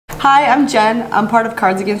Hi, I'm Jen. I'm part of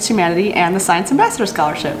Cards Against Humanity and the Science Ambassador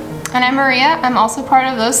Scholarship. And I'm Maria. I'm also part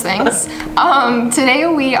of those things. Today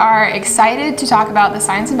we are excited to talk about the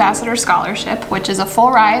Science Ambassador Scholarship, which is a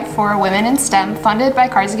full ride for women in STEM funded by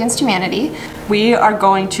Cards Against Humanity. We are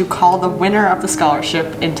going to call the winner of the scholarship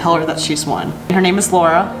and tell her that she's won. Her name is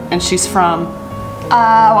Laura, and she's from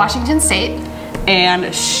Washington State.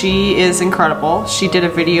 And she is incredible. She did a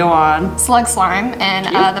video on slug slime and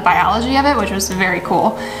the biology of it, which was very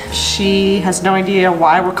cool. She has no idea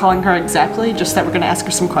why we're calling her exactly, just that we're gonna ask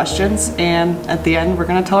her some questions, and at the end we're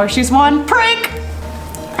gonna tell her she's won. Prank!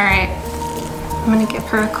 Alright, I'm gonna give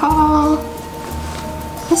her a call.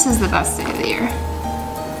 This is the best day of the year.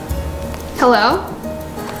 Hello?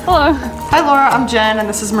 Hello. Hi Laura, I'm Jen and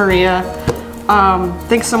this is Maria.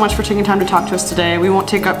 Thanks so much for taking time to talk to us today. We won't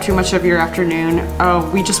take up too much of your afternoon.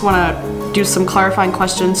 We just want to do some clarifying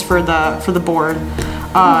questions for the board.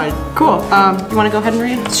 Cool. You want to go ahead and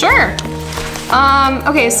read? Sure.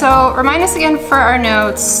 Okay, so remind us again for our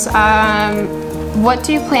notes. What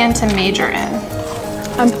do you plan to major in?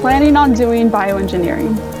 I'm planning on doing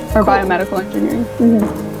bioengineering or biomedical engineering.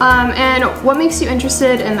 And what makes you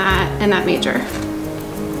interested in that major?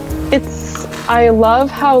 I love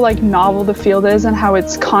how novel the field is and how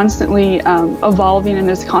it's constantly evolving and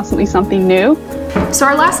there's constantly something new. So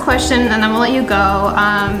our last question, and then we'll let you go,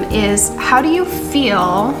 is how do you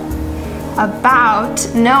feel about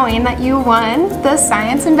knowing that you won the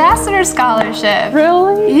Science Ambassador Scholarship?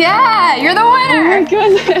 Really? Yeah, you're the winner! Oh my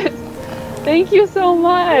goodness! Thank you so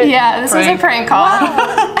much! Yeah, this is a prank call.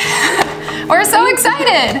 Wow. We're so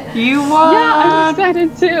excited! You won! Yeah, I'm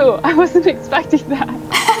excited too. I wasn't expecting that.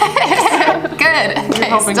 Good.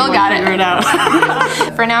 Okay, still got it. Figure it out.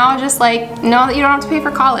 For now, just know that you don't have to pay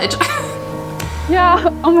for college. Yeah.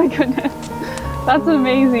 Oh my goodness. That's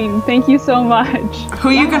amazing. Thank you so much. Who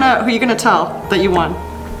are you gonna tell that you won?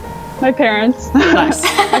 My parents. Nice.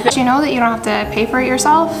 Did you know that you don't have to pay for it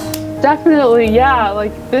yourself? Definitely. Yeah.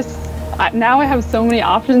 Now I have so many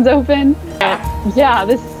options open. Yeah.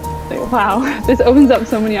 Wow. This opens up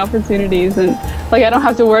so many opportunities, and I don't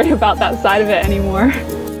have to worry about that side of it anymore.